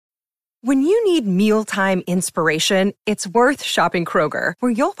When you need mealtime inspiration, it's worth shopping Kroger,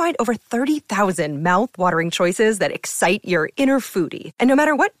 where you'll find over 30,000 mouth-watering choices that excite your inner foodie. And no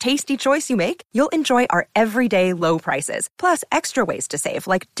matter what tasty choice you make, you'll enjoy our everyday low prices, plus extra ways to save,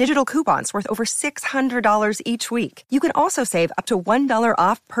 like digital coupons worth over $600 each week. You can also save up to $1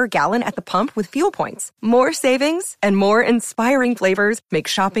 off per gallon at the pump with fuel points. More savings and more inspiring flavors make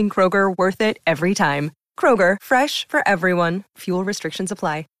shopping Kroger worth it every time. Kroger, fresh for everyone. Fuel restrictions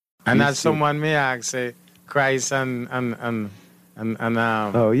apply. And as someone may ask, say, Christ and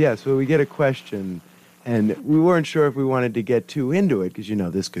Oh, yes. Well, we get a question, and we weren't sure if we wanted to get too into it, because, you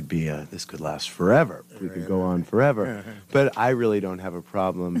know, this could last forever. We could go on forever. But I really don't have a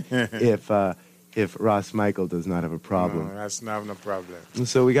problem if Ross Michael does not have a problem. No, that's not a problem. And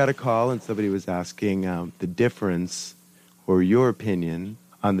so we got a call, and somebody was asking the difference, or your opinion,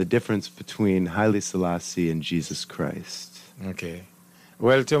 on the difference between Haile Selassie and Jesus Christ. Okay.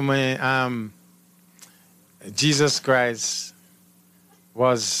 Well, to me, Jesus Christ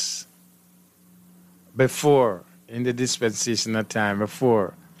was before, in the dispensation of time,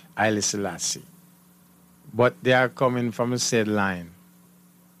 before Haile Selassie. But they are coming from a said line,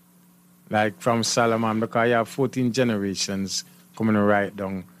 like from Solomon, because you have 14 generations coming right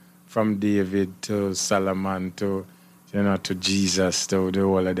down from David to Solomon to, you know, to Jesus, to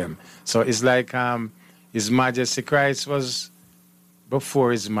all of them. So it's like His Majesty Christ was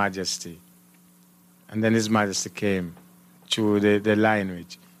before His Majesty. And then His Majesty came through the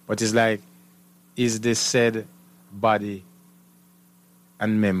lineage. But it's like, is the said body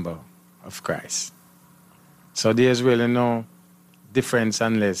and member of Christ. So there's really no difference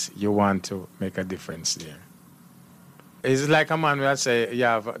unless you want to make a difference there. It's like a man will say, you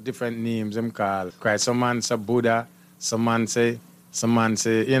have different names them call Christ. Some man say Buddha, some man say,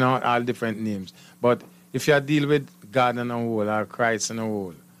 you know, all different names. But if you deal with God in a whole, or Christ in a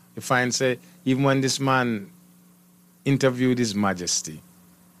whole, you find, say, even when this man interviewed His Majesty,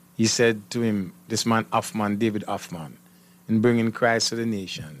 he said to him, this man Hoffman, David Hoffman, in bringing Christ to the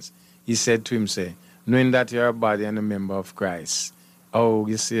nations, he said to him, say, knowing that you're a body and a member of Christ, how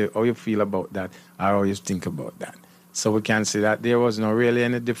you feel about that, or how you think about that. So we can say that there was no really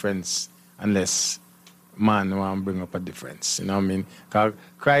any difference unless man want to bring up a difference. You know what I mean? Because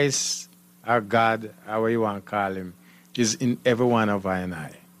Christ, our God, however you want to call Him, is in every one of I and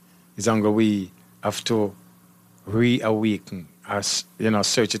I. It's only we have to reawaken, or, you know,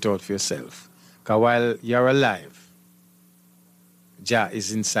 search it out for yourself. Because while you're alive, Jah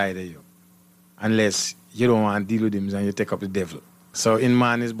is inside of you. Unless you don't want to deal with Him and you take up the devil. So in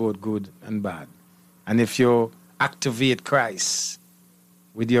man is both good and bad. And if you activate Christ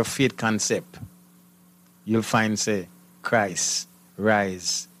with your faith concept, you'll find, say, Christ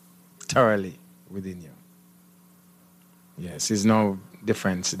rise thoroughly within you. Yes, there's no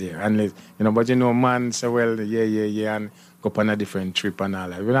difference there. Unless, you know, but you know, man say, well, yeah, and go up on a different trip and all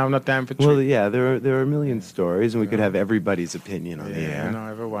that. We don't have no time for trip. Well, yeah, there are a million stories, and we could have everybody's opinion on the air. You know,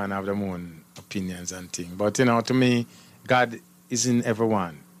 everyone have their own opinions and things. But, you know, to me, God is in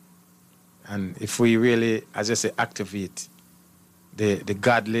everyone. And if we really, as I say, activate the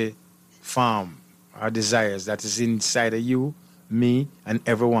godly form, our desires that is inside of you, me, and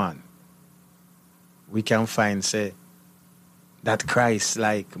everyone, we can find, say, that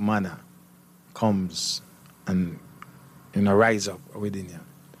Christ-like manner comes and, you know, rise up within you.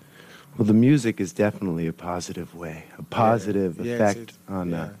 Well, the music is definitely a positive way, a positive effect on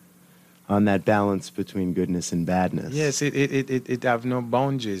that balance between goodness and badness. Yes, it have no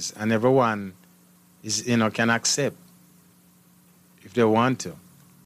boundaries, and everyone is, you know, can accept if they want to.